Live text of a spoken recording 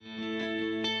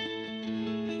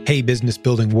Hey, business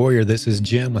building warrior, this is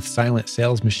Jim with Silent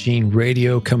Sales Machine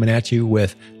Radio coming at you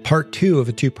with part 2 of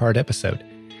a 2-part episode.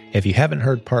 If you haven't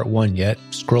heard part 1 yet,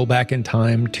 scroll back in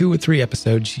time 2 or 3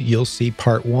 episodes, you'll see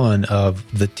part 1 of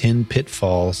the 10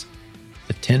 pitfalls,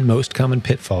 the 10 most common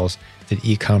pitfalls that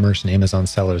e-commerce and Amazon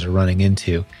sellers are running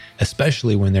into,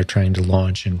 especially when they're trying to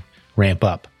launch and ramp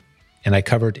up. And I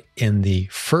covered in the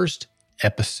first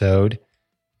episode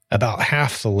about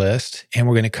half the list, and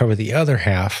we're going to cover the other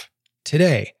half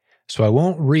today. So I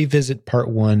won't revisit part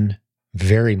 1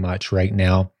 very much right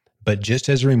now, but just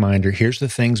as a reminder, here's the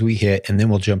things we hit, and then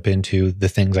we'll jump into the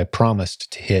things I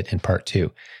promised to hit in part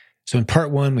 2. So in part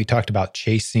 1, we talked about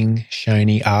chasing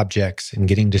shiny objects and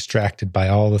getting distracted by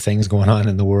all the things going on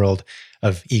in the world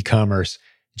of e-commerce,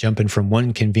 jumping from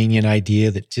one convenient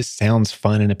idea that just sounds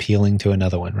fun and appealing to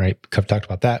another one, right? We talked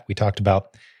about that. We talked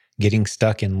about getting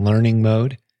stuck in learning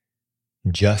mode,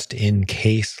 just in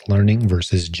case learning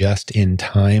versus just in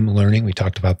time learning. We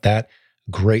talked about that.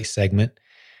 Great segment.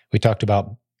 We talked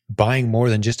about buying more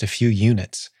than just a few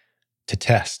units to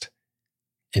test.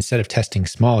 Instead of testing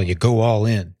small, you go all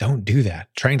in. Don't do that.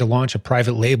 Trying to launch a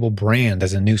private label brand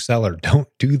as a new seller, don't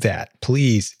do that,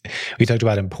 please. We talked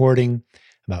about importing,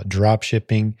 about drop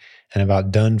shipping, and about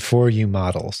done for you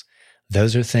models.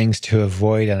 Those are things to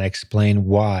avoid, and I explain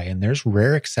why. And there's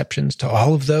rare exceptions to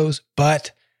all of those,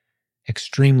 but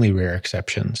extremely rare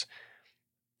exceptions.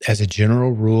 As a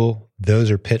general rule,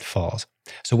 those are pitfalls.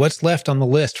 So what's left on the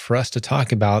list for us to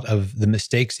talk about of the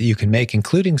mistakes that you can make,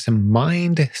 including some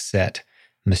mindset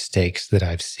mistakes that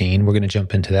I've seen? We're going to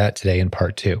jump into that today in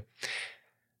part 2.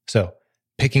 So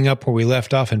picking up where we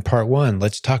left off in part 1,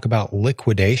 let's talk about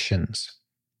liquidations.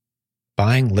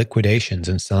 Buying liquidations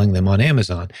and selling them on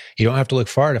Amazon. You don't have to look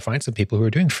far to find some people who are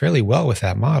doing fairly well with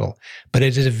that model, but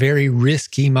it is a very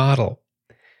risky model,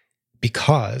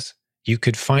 because you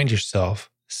could find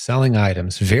yourself selling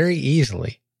items very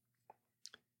easily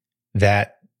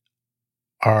that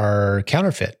are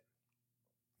counterfeit.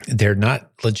 They're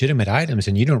not legitimate items,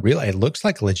 and you don't realize it looks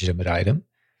like a legitimate item.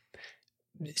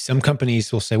 Some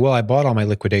companies will say, well, I bought all my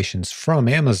liquidations from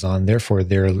Amazon, therefore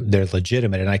they're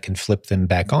legitimate and I can flip them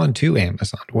back onto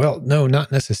Amazon. Well, no,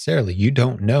 not necessarily. You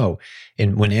don't know.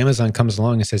 And when Amazon comes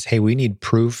along and says, hey, we need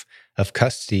proof of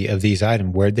custody of these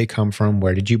items, where'd they come from?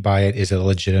 Where did you buy it? Is it a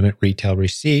legitimate retail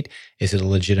receipt? Is it a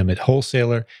legitimate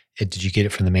wholesaler? Did you get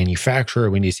it from the manufacturer?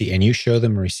 We need to see, and you show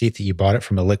them a receipt that you bought it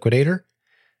from a liquidator.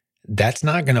 That's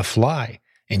not going to fly,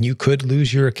 and you could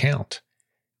lose your account.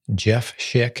 Jeff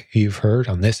Schick, who you've heard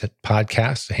on this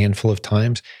podcast a handful of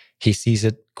times, he sees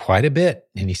it quite a bit.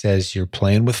 And he says, you're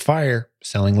playing with fire,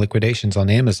 selling liquidations on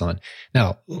Amazon.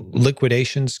 Now,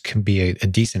 liquidations can be a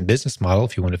decent business model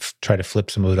if you want to try to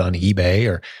flip some of it on eBay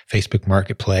or Facebook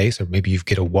Marketplace, or maybe you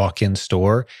get a walk-in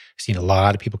store. I've seen a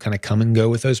lot of people kind of come and go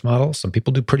with those models. Some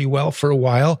people do pretty well for a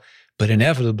while, but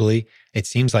inevitably, it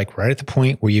seems like right at the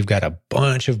point where you've got a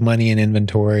bunch of money in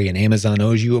inventory and Amazon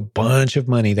owes you a bunch of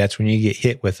money, that's when you get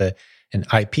hit with an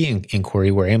IP inquiry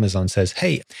where Amazon says,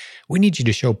 hey, we need you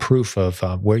to show proof of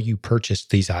where you purchased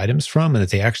these items from and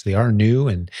that they actually are new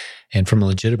and from a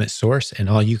legitimate source. And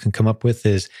all you can come up with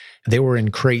is they were in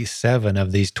crate 7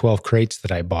 of these 12 crates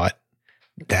that I bought.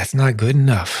 That's not good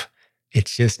enough.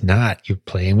 It's just not. You're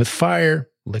playing with fire.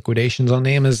 Liquidations on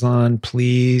Amazon.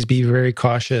 Please be very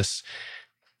cautious.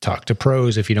 Talk to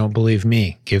pros if you don't believe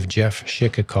me. Give Jeff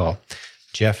Schick a call.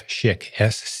 Jeff Schick,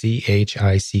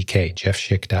 Schick,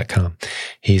 jeffschick.com.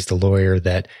 He's the lawyer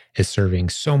that is serving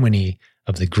so many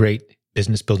of the great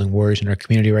business building warriors in our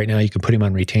community right now. You can put him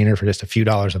on retainer for just a few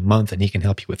dollars a month, and he can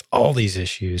help you with all these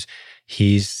issues.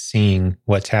 He's seeing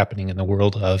what's happening in the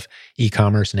world of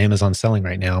e-commerce and Amazon selling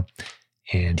right now.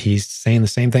 And he's saying the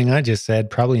same thing I just said,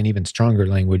 probably in even stronger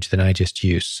language than I just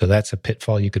used. So that's a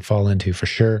pitfall you could fall into for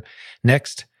sure.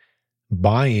 Next,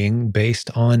 buying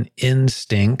based on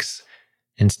instincts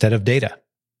instead of data.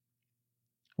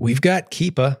 We've got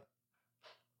Keepa.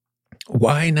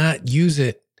 Why not use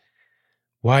it?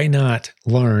 Why not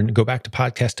go back to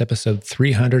podcast episode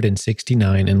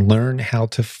 369 and learn how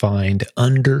to find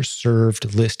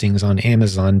underserved listings on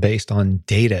Amazon based on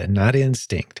data, not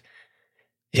instinct.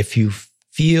 If you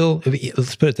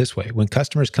let's put it this way. When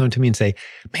customers come to me and say,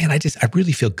 man, I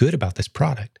really feel good about this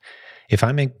product. If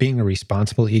I'm being a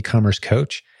responsible e-commerce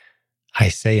coach, I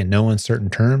say in no uncertain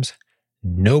terms,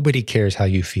 nobody cares how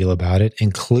you feel about it,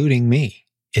 including me.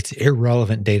 It's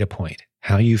irrelevant data point.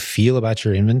 How you feel about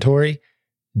your inventory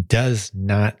does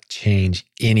not change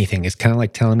anything. It's kind of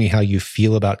like telling me how you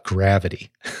feel about gravity.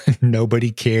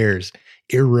 Nobody cares.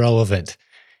 Irrelevant.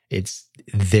 It's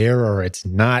there or it's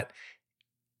not.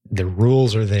 The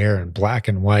rules are there in black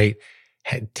and white.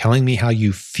 Telling me how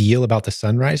you feel about the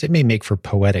sunrise, it may make for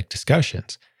poetic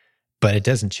discussions, but it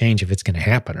doesn't change if it's going to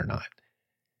happen or not.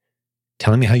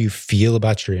 Telling me how you feel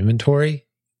about your inventory,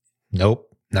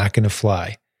 nope, not going to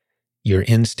fly. Your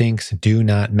instincts do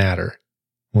not matter.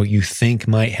 What you think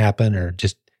might happen or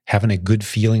just having a good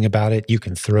feeling about it, you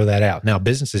can throw that out. Now,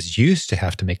 businesses used to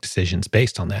have to make decisions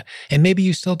based on that, and maybe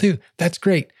you still do. That's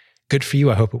great. Good for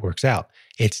you. I hope it works out.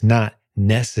 It's not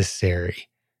necessary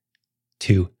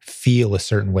to feel a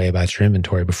certain way about your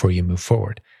inventory before you move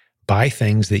forward. Buy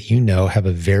things that you know have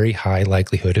a very high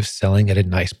likelihood of selling at a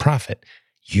nice profit.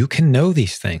 You can know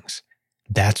these things.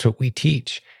 That's what we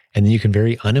teach. And then you can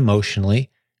very unemotionally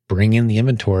bring in the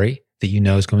inventory that you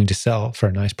know is going to sell for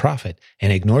a nice profit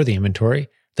and ignore the inventory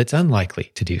that's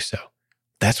unlikely to do so.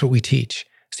 That's what we teach.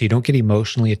 So you don't get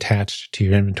emotionally attached to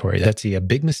your inventory. That's a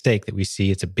big mistake that we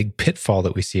see. It's a big pitfall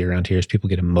that we see around here is people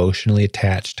get emotionally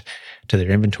attached to their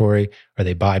inventory, or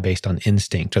they buy based on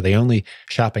instinct, or they only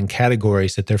shop in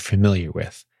categories that they're familiar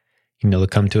with. They'll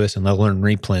come to us and they'll learn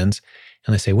replens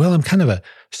and they say, well, I'm kind of a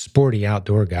sporty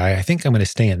outdoor guy. I think I'm going to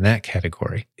stay in that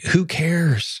category. Who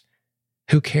cares?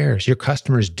 Who cares? Your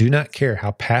customers do not care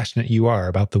how passionate you are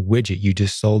about the widget you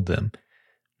just sold them.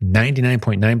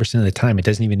 99.9% of the time, it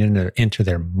doesn't even enter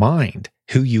their mind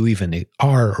who you even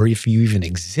are or if you even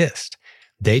exist.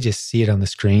 They just see it on the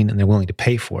screen and they're willing to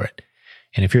pay for it.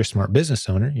 And if you're a smart business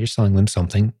owner, you're selling them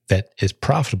something that is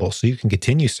profitable so you can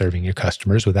continue serving your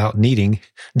customers without needing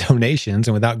donations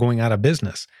and without going out of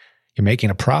business. You're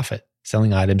making a profit,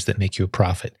 selling items that make you a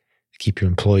profit, keep your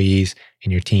employees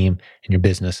and your team and your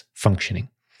business functioning.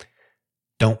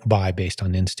 Don't buy based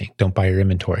on instinct. Don't buy your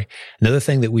inventory. Another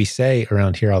thing that we say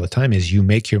around here all the time is you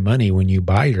make your money when you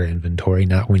buy your inventory,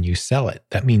 not when you sell it.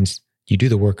 That means you do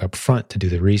the work up front to do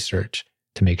the research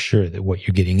to make sure that what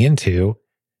you're getting into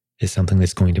is something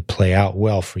that's going to play out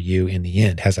well for you in the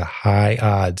end, has a high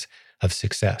odds of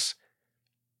success.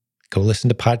 Go listen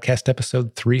to podcast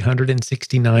episode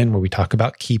 369 where we talk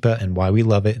about Keepa and why we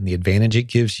love it and the advantage it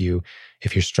gives you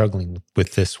if you're struggling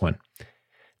with this one.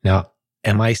 Now,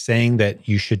 am I saying that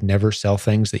you should never sell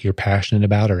things that you're passionate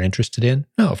about or interested in?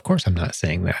 No, of course I'm not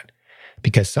saying that.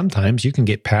 Because sometimes you can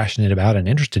get passionate about and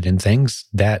interested in things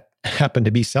that happen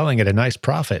to be selling at a nice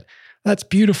profit. That's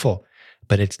beautiful,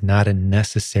 but it's not a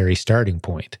necessary starting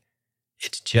point.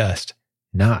 It's just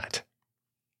not.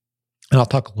 And I'll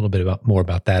talk a little bit more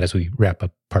about that as we wrap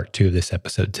up part 2 of this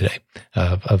episode today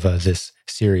of this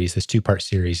series, this 2-part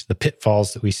series, the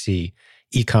pitfalls that we see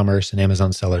e-commerce and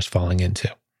Amazon sellers falling into.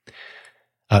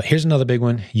 Here's another big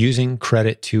one, using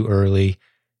credit too early,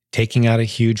 taking out a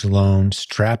huge loan,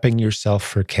 strapping yourself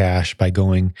for cash by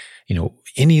going,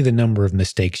 any of the number of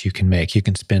mistakes you can make. You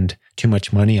can spend too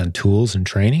much money on tools and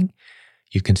training.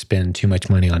 You can spend too much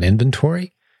money on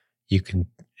inventory. You can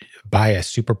buy a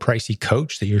super pricey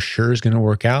coach that you're sure is going to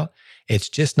work out. It's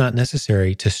just not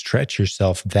necessary to stretch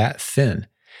yourself that thin.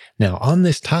 Now, on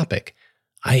this topic,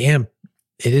 it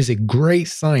is a great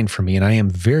sign for me, and I am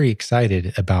very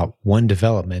excited about one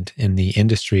development in the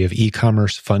industry of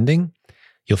e-commerce funding.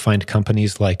 You'll find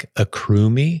companies like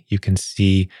Accrueme. You can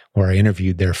see where I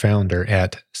interviewed their founder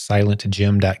at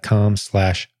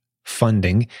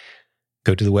silentgym.com/funding.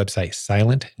 Go to the website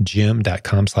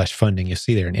silentgym.com/funding. You'll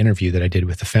see there an interview that I did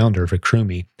with the founder of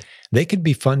Accrueme. They could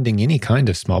be funding any kind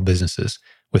of small businesses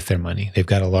with their money. They've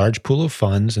got a large pool of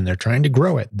funds and they're trying to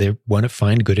grow it. They want to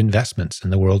find good investments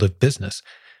in the world of business.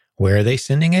 Where are they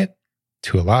sending it?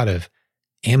 To a lot of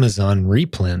Amazon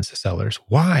replens sellers.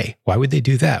 Why? Why would they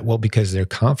do that? Well, because they're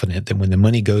confident that when the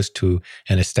money goes to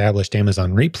an established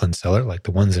Amazon replen seller, like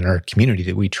the ones in our community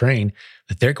that we train,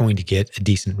 that they're going to get a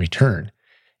decent return.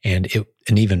 And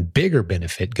an even bigger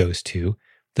benefit goes to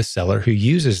the seller who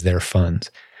uses their funds.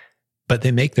 But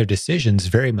they make their decisions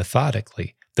very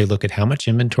methodically. They look at how much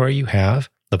inventory you have,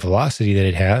 the velocity that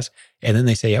it has, and then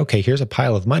they say, okay, here's a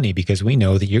pile of money because we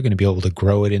know that you're going to be able to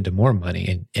grow it into more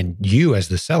money. And you as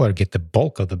the seller get the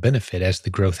bulk of the benefit as the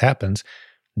growth happens.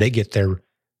 They get their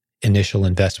initial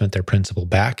investment, their principal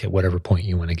back at whatever point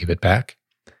you want to give it back,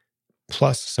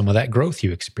 plus some of that growth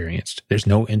you experienced. There's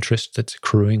no interest that's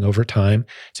accruing over time.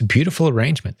 It's a beautiful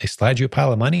arrangement. They slide you a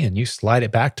pile of money and you slide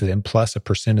it back to them plus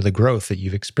 1% of the growth that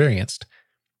you've experienced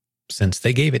since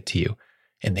they gave it to you.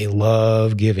 And they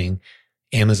love giving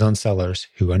Amazon sellers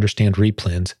who understand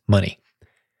replens money.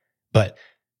 But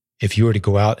if you were to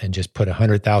go out and just put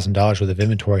 $100,000 worth of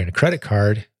inventory on a credit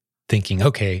card, thinking,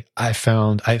 okay, I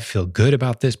feel good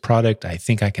about this product. I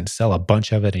think I can sell a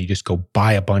bunch of it. And you just go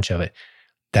buy a bunch of it.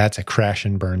 That's a crash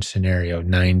and burn scenario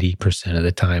 90% of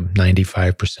the time,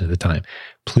 95% of the time.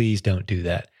 Please don't do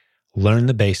that. Learn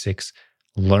the basics.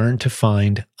 Learn to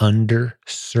find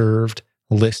underserved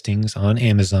listings on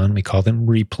Amazon. We call them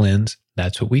replens.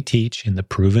 That's what we teach in the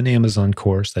Proven Amazon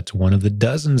course. That's one of the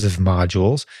dozens of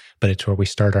modules, but it's where we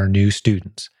start our new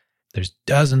students. There's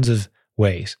dozens of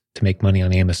ways to make money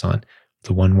on Amazon.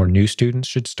 The one where new students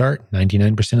should start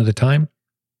 99% of the time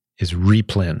is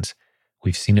replens.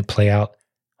 We've seen it play out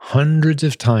hundreds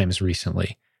of times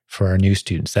recently for our new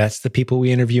students. That's the people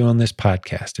we interview on this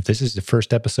podcast. If this is the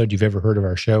first episode you've ever heard of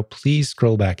our show, please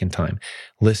scroll back in time.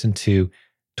 Listen to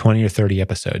 20 or 30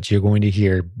 episodes. You're going to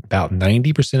hear about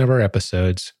 90% of our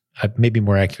episodes, maybe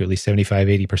more accurately, 75,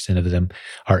 80% of them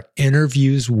are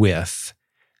interviews with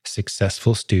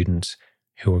successful students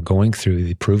who are going through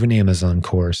the Proven Amazon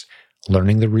course,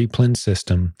 learning the replen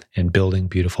system, and building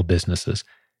beautiful businesses.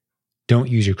 Don't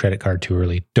use your credit card too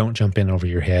early. Don't jump in over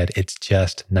your head. It's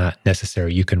just not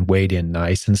necessary. You can wade in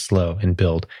nice and slow and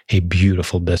build a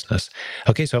beautiful business.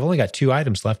 Okay, so I've only got 2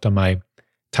 items left on my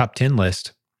top 10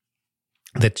 list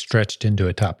that stretched into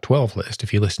a top 12 list.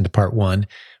 If you listen to part 1,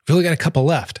 we've only got a couple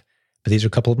left, but these are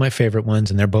a couple of my favorite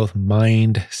ones, and they're both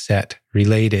mindset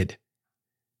related.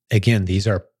 Again, these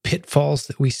are pitfalls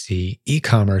that we see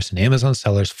e-commerce and Amazon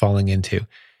sellers falling into.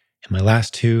 And my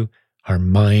last 2 are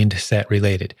mindset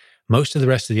related. Most of the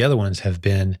rest of the other ones have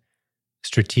been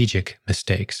strategic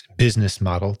mistakes, business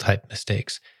model type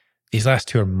mistakes. These last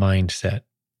 2 are mindset.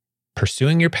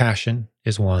 Pursuing your passion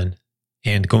is one,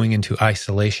 and going into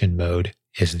isolation mode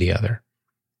is the other.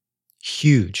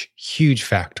 Huge, huge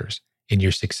factors in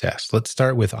your success. Let's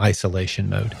start with isolation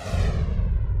mode.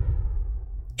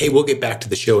 Hey, we'll get back to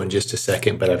the show in just a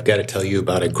second, but I've got to tell you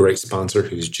about a great sponsor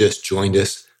who's just joined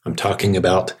us. I'm talking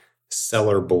about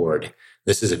Sellerboard.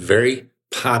 This is a very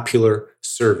popular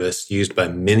service used by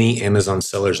many Amazon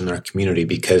sellers in our community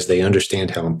because they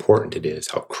understand how important it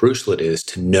is, how crucial it is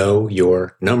to know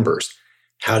your numbers.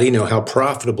 How do you know how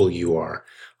profitable you are?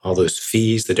 All those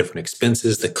fees, the different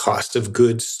expenses, the cost of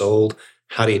goods sold.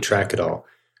 How do you track it all?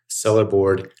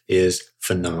 Sellerboard is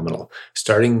phenomenal.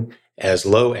 Starting as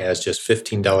low as just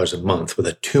 $15 a month with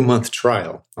a 2-month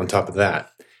trial on top of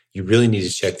that. You really need to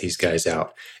check these guys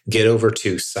out. Get over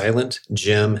to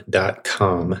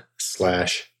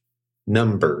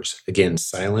silentgym.com/numbers. Again,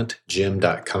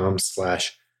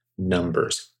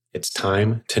 silentgym.com/numbers. It's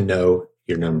time to know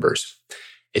your numbers.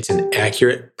 It's an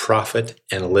accurate profit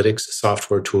analytics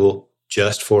software tool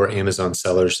just for Amazon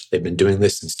sellers. They've been doing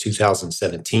this since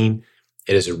 2017.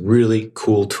 It is a really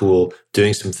cool tool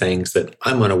doing some things that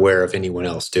I'm unaware of anyone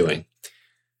else doing.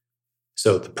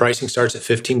 So the pricing starts at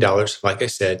 $15. Like I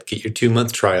said, get your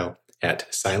 2-month trial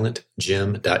at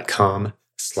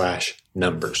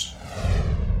silentgym.com/numbers.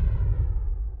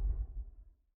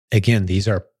 Again, these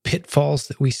are pitfalls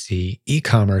that we see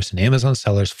e-commerce and Amazon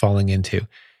sellers falling into.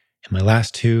 And my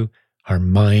last 2 are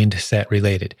mindset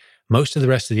related. Most of the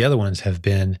rest of the other ones have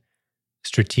been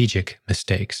strategic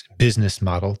mistakes, business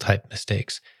model type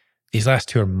mistakes. These last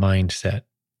 2 are mindset.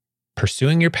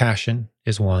 Pursuing your passion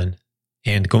is one,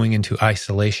 and going into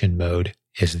isolation mode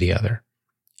is the other.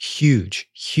 Huge,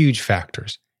 huge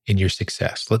factors in your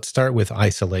success. Let's start with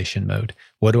isolation mode.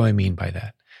 What do I mean by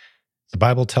that? The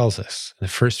Bible tells us in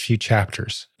the first few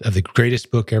chapters of the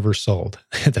greatest book ever sold,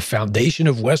 the foundation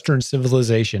of Western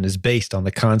civilization is based on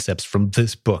the concepts from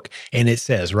this book. And it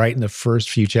says right in the first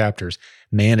few chapters,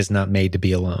 man is not made to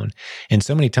be alone. And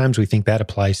so many times we think that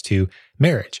applies to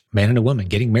marriage, man and a woman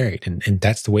getting married. And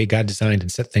that's the way God designed and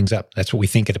set things up. That's what we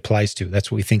think it applies to. That's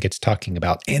what we think it's talking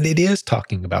about. And it is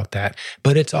talking about that.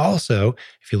 But it's also,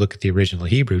 if you look at the original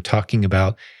Hebrew, talking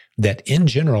about that in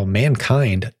general,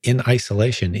 mankind in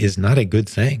isolation is not a good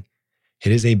thing.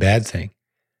 It is a bad thing.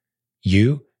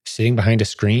 You sitting behind a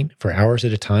screen for hours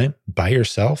at a time by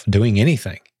yourself doing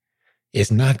anything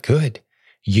is not good.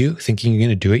 You thinking you're going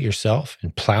to do it yourself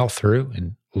and plow through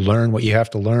and learn what you have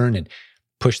to learn and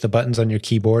push the buttons on your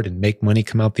keyboard and make money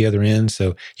come out the other end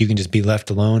so you can just be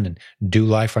left alone and do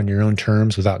life on your own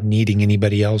terms without needing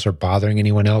anybody else or bothering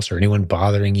anyone else or anyone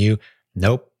bothering you.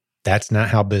 Nope, that's not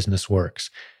how business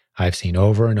works. I've seen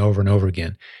over and over and over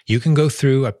again. You can go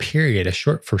through a period,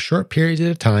 for short periods at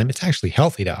a time. It's actually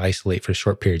healthy to isolate for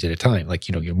short periods at a time, like,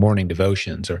 your morning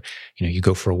devotions, or, you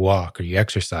go for a walk, or you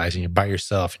exercise and you're by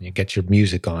yourself and you get your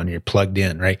music on and you're plugged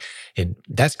in, right? And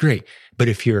that's great. But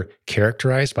if you're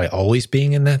characterized by always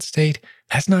being in that state,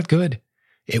 that's not good.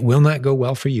 It will not go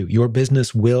well for you. Your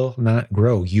business will not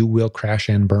grow. You will crash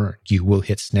and burn. You will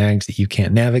hit snags that you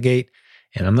can't navigate.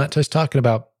 And I'm not just talking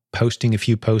about posting a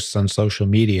few posts on social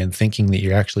media and thinking that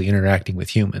you're actually interacting with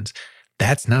humans.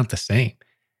 That's not the same.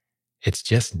 It's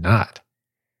just not.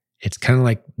 It's kind of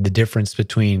like the difference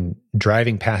between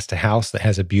driving past a house that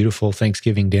has a beautiful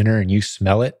Thanksgiving dinner and you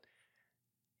smell it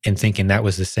and thinking that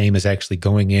was the same as actually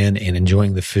going in and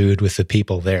enjoying the food with the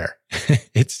people there.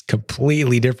 It's a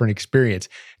completely different experience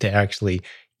to actually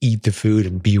eat the food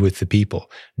and be with the people.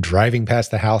 Driving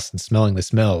past the house and smelling the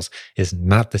smells is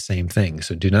not the same thing.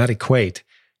 So do not equate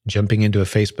jumping into a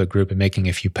Facebook group and making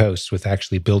a few posts with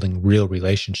actually building real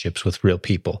relationships with real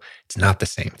people. It's not the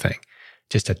same thing.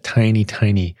 Just a tiny,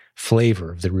 tiny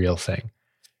flavor of the real thing.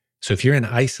 So if you're in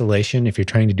isolation, if you're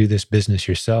trying to do this business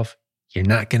yourself, you're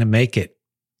not going to make it.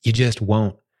 You just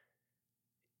won't.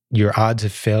 Your odds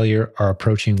of failure are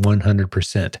approaching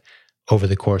 100% over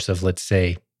the course of, let's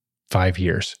say, 5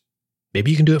 years.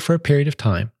 Maybe you can do it for a period of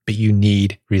time, but you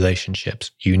need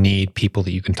relationships. You need people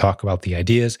that you can talk about the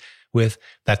ideas with.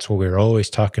 That's what we're always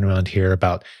talking around here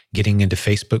about, getting into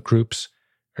Facebook groups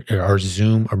or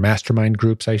Zoom or mastermind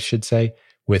groups, I should say,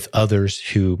 with others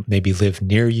who maybe live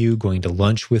near you, going to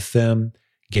lunch with them,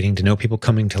 getting to know people,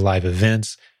 coming to live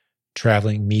events,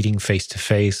 traveling, meeting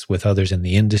face-to-face with others in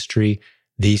the industry.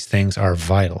 These things are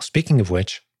vital. Speaking of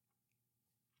which,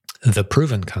 the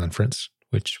Proven Conference,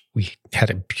 which we had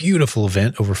a beautiful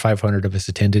event, over 500 of us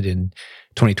attended in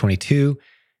 2022.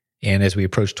 And as we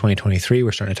approach 2023,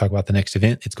 we're starting to talk about the next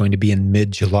event. It's going to be in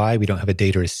mid-July. We don't have a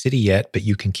date or a city yet, but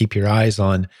you can keep your eyes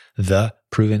on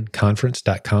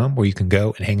theprovenconference.com, where you can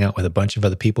go and hang out with a bunch of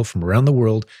other people from around the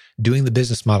world doing the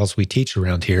business models we teach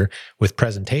around here, with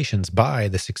presentations by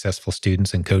the successful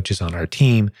students and coaches on our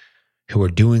team who are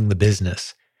doing the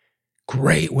business.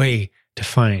 Great way to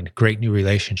find great new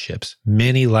relationships.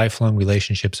 Many lifelong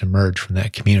relationships emerge from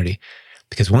that community.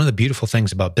 Because one of the beautiful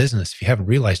things about business, if you haven't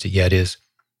realized it yet, is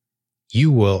you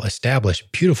will establish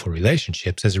beautiful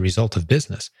relationships as a result of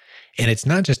business. And it's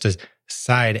not just a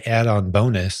side add-on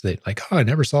bonus that like, oh, I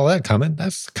never saw that coming.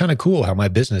 That's kind of cool how my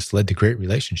business led to great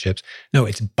relationships. No,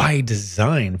 it's by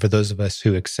design for those of us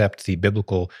who accept the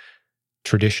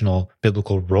traditional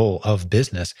biblical role of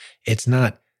business. It's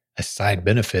not a side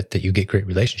benefit that you get great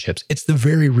relationships. It's the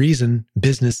very reason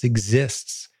business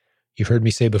exists. You've heard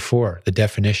me say before, the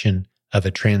definition of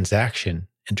a transaction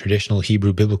in traditional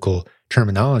Hebrew biblical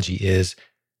terminology is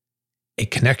a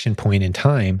connection point in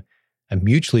time, a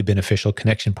mutually beneficial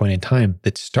connection point in time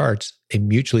that starts a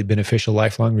mutually beneficial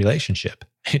lifelong relationship.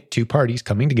 Two parties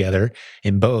coming together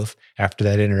and both, after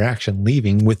that interaction,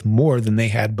 leaving with more than they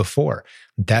had before.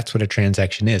 That's what a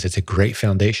transaction is. It's a great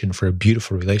foundation for a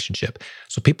beautiful relationship.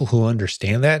 So people who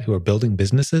understand that, who are building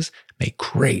businesses, make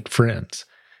great friends.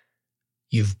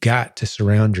 You've got to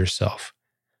surround yourself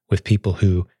with people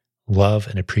who love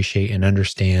and appreciate and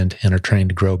understand and are trying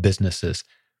to grow businesses.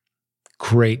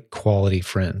 Great quality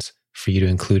friends for you to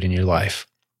include in your life.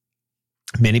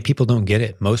 Many people don't get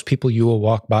it. Most people you will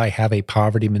walk by have a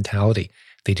poverty mentality.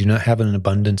 They do not have an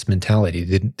abundance mentality.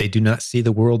 They do not see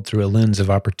the world through a lens of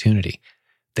opportunity.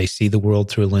 They see the world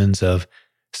through a lens of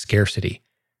scarcity.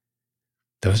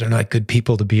 Those are not good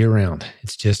people to be around.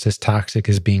 It's just as toxic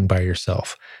as being by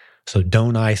yourself. So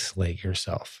don't isolate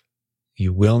yourself.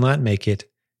 You will not make it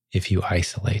if you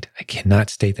isolate. I cannot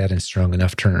state that in strong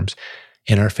enough terms.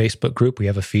 In our Facebook group, we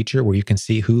have a feature where you can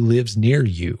see who lives near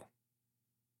you.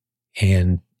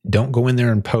 And don't go in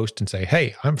there and post and say,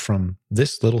 hey, I'm from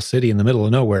this little city in the middle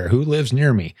of nowhere. Who lives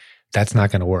near me? That's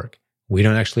not going to work. We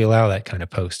don't actually allow that kind of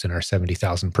post in our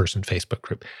 70,000 person Facebook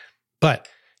group. But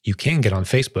you can get on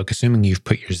Facebook, assuming you've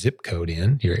put your zip code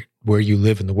in, where you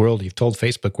live in the world. You've told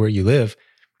Facebook where you live.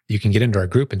 You can get into our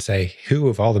group and say, who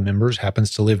of all the members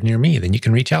happens to live near me? Then you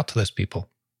can reach out to those people.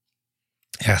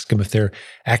 Ask them if they're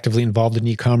actively involved in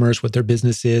e-commerce, what their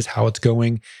business is, how it's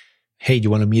going. Hey, do you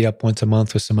want to meet up once a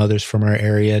month with some others from our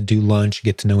area, do lunch,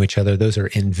 get to know each other? Those are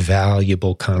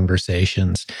invaluable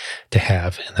conversations to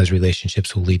have, and those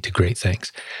relationships will lead to great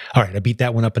things. All right, I beat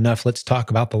that one up enough. Let's talk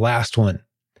about the last one.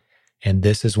 And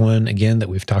this is one, again, that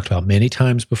we've talked about many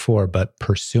times before, but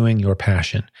pursuing your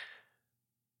passion.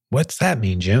 What's that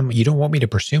mean, Jim? You don't want me to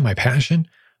pursue my passion?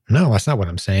 No, that's not what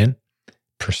I'm saying.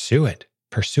 Pursue it.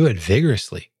 Pursue it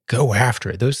vigorously. Go after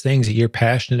it. Those things that you're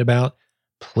passionate about,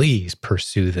 please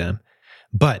pursue them.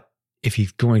 But if you're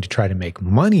going to try to make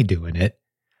money doing it,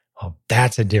 well,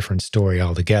 that's a different story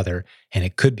altogether. And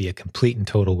it could be a complete and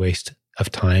total waste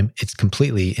of time. It's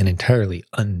completely and entirely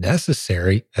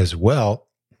unnecessary as well,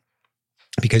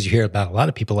 because you hear about a lot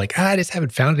of people like, I just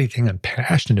haven't found anything I'm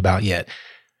passionate about yet.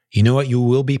 You know what you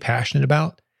will be passionate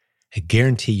about? I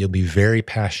guarantee you'll be very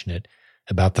passionate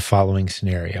about the following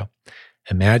scenario.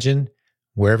 Imagine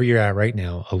wherever you're at right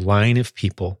now, a line of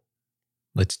people.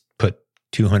 Let's put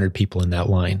 200 people in that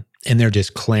line, and they're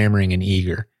just clamoring and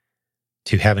eager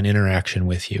to have an interaction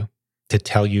with you, to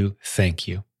tell you thank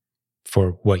you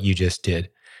for what you just did.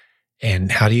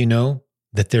 And how do you know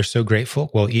that they're so grateful?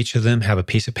 Well, each of them have a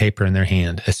piece of paper in their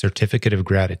hand, a certificate of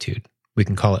gratitude. We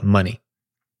can call it money.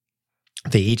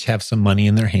 They each have some money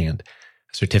in their hand,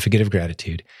 a certificate of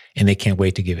gratitude, and they can't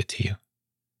wait to give it to you.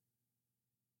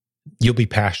 You'll be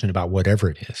passionate about whatever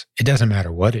it is. It doesn't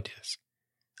matter what it is.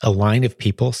 A line of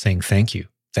people saying, thank you.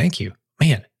 Thank you.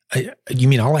 Man, you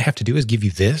mean all I have to do is give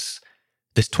you this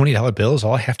 $20 bill is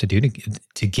all I have to do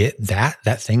to get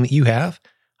that thing that you have?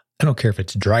 I don't care if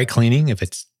it's dry cleaning, if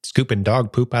it's scooping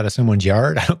dog poop out of someone's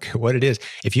yard. I don't care what it is.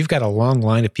 If you've got a long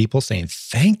line of people saying,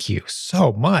 thank you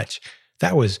so much,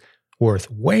 that was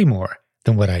worth way more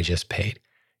than what I just paid.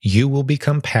 You will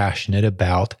become passionate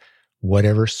about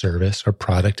whatever service or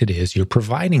product it is you're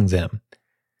providing them.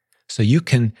 So you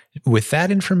can, with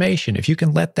that information, if you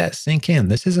can let that sink in,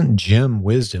 this isn't Jim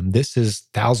wisdom. This is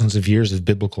thousands of years of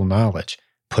biblical knowledge.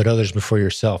 Put others before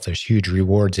yourself. There's huge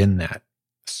rewards in that.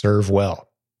 Serve well.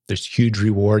 There's huge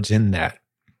rewards in that.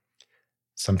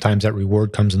 Sometimes that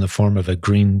reward comes in the form of a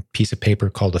green piece of paper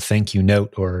called a thank you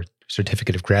note or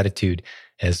certificate of gratitude,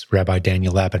 as Rabbi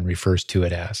Daniel Lapin refers to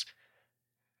it as.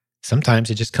 Sometimes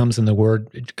it just comes in the word,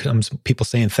 it comes people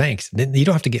saying thanks. Then you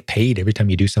don't have to get paid every time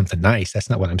you do something nice. That's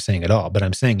not what I'm saying at all. But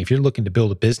I'm saying if you're looking to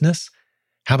build a business,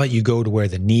 how about you go to where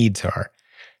the needs are?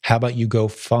 How about you go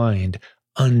find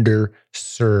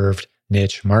underserved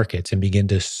niche markets and begin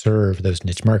to serve those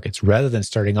niche markets rather than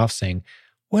starting off saying,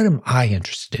 what am I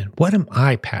interested in? What am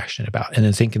I passionate about? And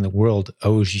then thinking the world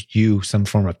owes you some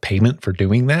form of payment for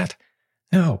doing that?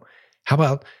 No. How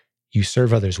about you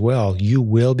serve others well? You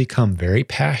will become very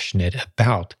passionate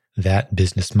about that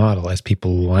business model as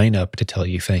people line up to tell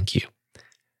you thank you.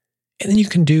 And then you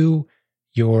can do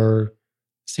your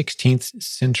 16th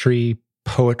century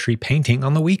poetry painting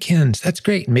on the weekends. That's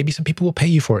great. And maybe some people will pay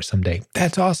you for it someday.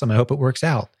 That's awesome. I hope it works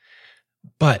out.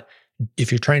 But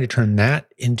if you're trying to turn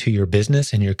that into your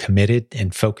business and you're committed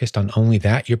and focused on only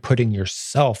that, you're putting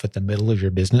yourself at the middle of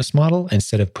your business model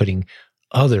instead of putting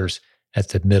others at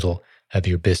the middle of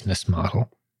your business model.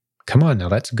 Come on now,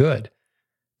 that's good.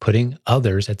 Putting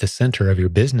others at the center of your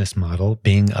business model,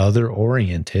 being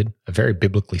other-oriented, a very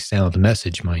biblically sound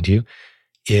message, mind you,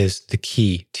 is the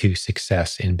key to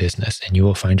success in business. And you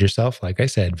will find yourself, like I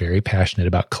said, very passionate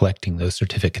about collecting those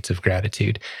certificates of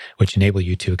gratitude, which enable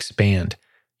you to expand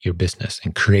your business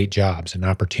and create jobs and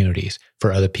opportunities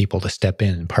for other people to step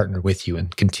in and partner with you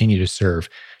and continue to serve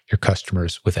your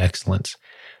customers with excellence.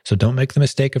 So don't make the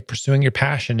mistake of pursuing your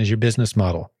passion as your business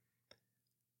model.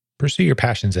 Pursue your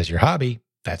passions as your hobby.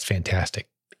 That's fantastic.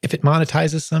 If it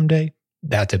monetizes someday,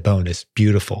 that's a bonus.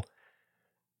 Beautiful.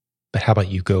 But how about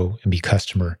you go and be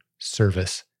customer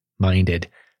service minded,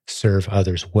 serve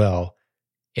others well,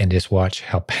 and just watch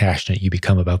how passionate you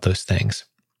become about those things.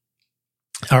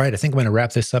 All right, I think I'm going to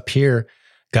wrap this up here.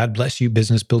 God bless you,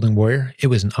 Business Building Warrior. It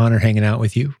was an honor hanging out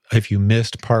with you. If you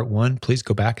missed part 1, please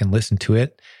go back and listen to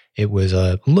it. It was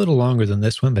a little longer than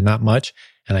this one, but not much.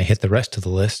 And I hit the rest of the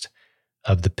list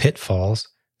of the pitfalls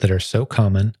that are so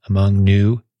common among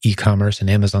new e-commerce and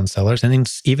Amazon sellers. And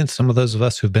even some of those of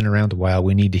us who've been around a while,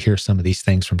 we need to hear some of these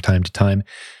things from time to time.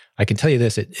 I can tell you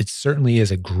this, it certainly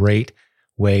is a great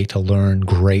way to learn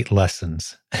great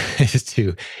lessons is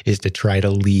to try to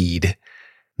lead.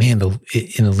 Man,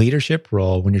 in a leadership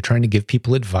role, when you're trying to give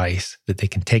people advice that they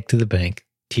can take to the bank,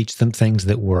 teach them things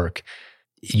that work,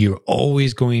 you're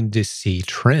always going to see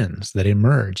trends that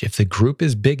emerge. If the group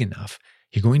is big enough,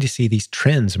 you're going to see these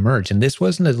trends emerge. And this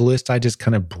wasn't a list I just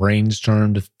kind of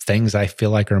brainstormed of things I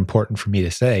feel like are important for me to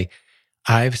say.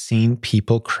 I've seen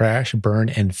people crash, burn,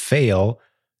 and fail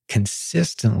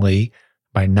consistently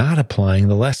by not applying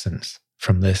the lessons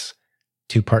from this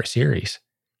 2-part series.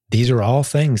 These are all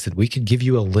things that we could give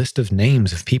you a list of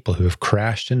names of people who have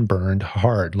crashed and burned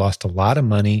hard, lost a lot of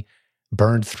money,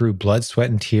 burned through blood, sweat,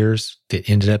 and tears that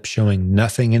ended up showing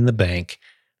nothing in the bank.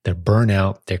 They're burnt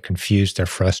out, they're confused, they're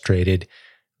frustrated.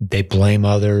 They blame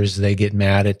others, they get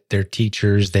mad at their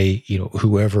teachers,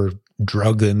 whoever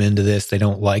drug them into this, they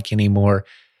don't like anymore.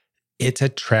 It's a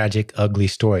tragic, ugly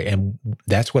story. And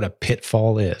that's what a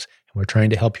pitfall is. And we're trying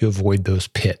to help you avoid those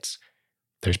pits.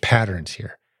 There's patterns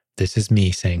here. This is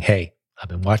me saying, hey, I've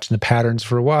been watching the patterns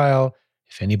for a while.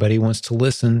 If anybody wants to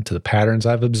listen to the patterns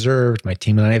I've observed, my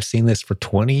team and I have seen this for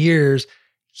 20 years.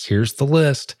 Here's the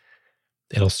list.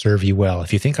 It'll serve you well.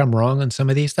 If you think I'm wrong on some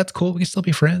of these, that's cool. We can still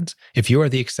be friends. If you are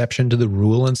the exception to the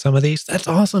rule on some of these, that's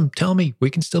awesome. Tell me. We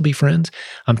can still be friends.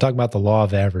 I'm talking about the law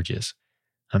of averages.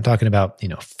 I'm talking about,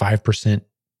 5%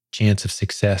 chance of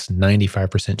success,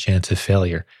 95% chance of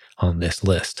failure on this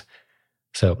list.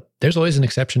 So there's always an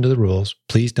exception to the rules.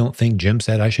 Please don't think Jim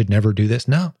said I should never do this.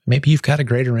 No, maybe you've got a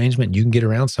great arrangement and you can get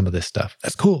around some of this stuff.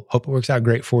 That's cool. Hope it works out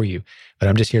great for you. But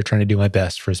I'm just here trying to do my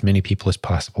best for as many people as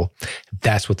possible.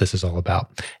 That's what this is all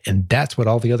about. And that's what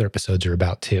all the other episodes are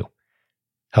about too.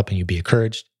 Helping you be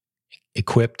encouraged,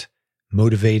 equipped,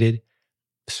 motivated,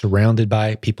 surrounded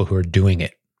by people who are doing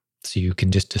it. So you can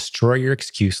just destroy your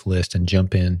excuse list and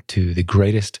jump into the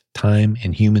greatest time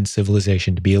in human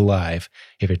civilization to be alive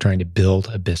if you're trying to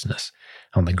build a business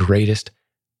on the greatest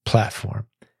platform,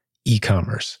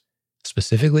 e-commerce,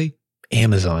 specifically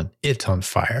Amazon. It's on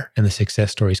fire, and the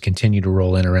success stories continue to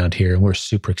roll in around here, and we're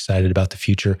super excited about the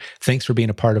future. Thanks for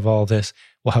being a part of all this.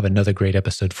 We'll have another great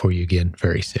episode for you again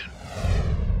very soon.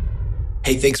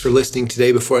 Hey, thanks for listening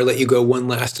today. Before I let you go, one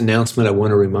last announcement. I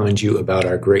want to remind you about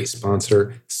our great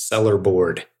sponsor,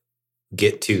 Sellerboard.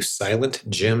 Get to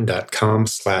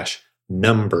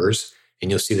silentjim.com/numbers,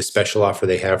 and you'll see the special offer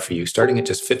they have for you. Starting at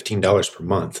just $15 per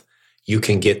month, you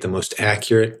can get the most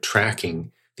accurate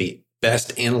tracking, the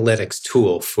best analytics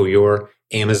tool for your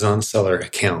Amazon seller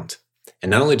account. And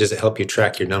not only does it help you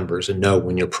track your numbers and know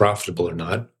when you're profitable or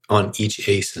not on each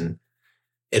ASIN,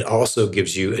 it also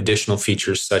gives you additional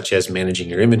features such as managing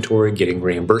your inventory, getting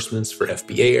reimbursements for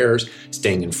FBA errors,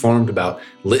 staying informed about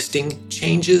listing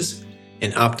changes,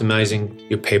 and optimizing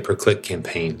your pay-per-click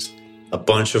campaigns. A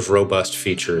bunch of robust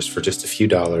features for just a few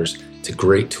dollars. It's a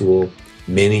great tool.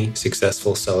 Many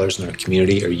successful sellers in our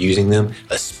community are using them,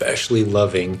 especially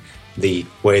loving the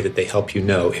way that they help you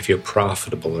know if you're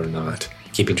profitable or not,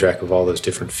 keeping track of all those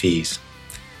different fees.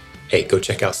 Hey, go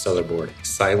check out Sellerboard,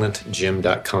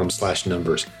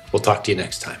 silentjim.com/numbers. We'll talk to you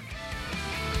next time.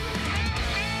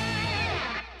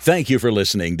 Thank you for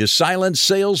listening to Silent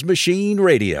Sales Machine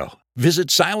Radio. Visit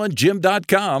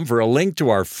silentjim.com for a link to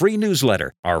our free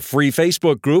newsletter, our free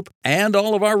Facebook group, and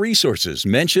all of our resources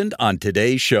mentioned on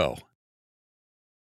today's show.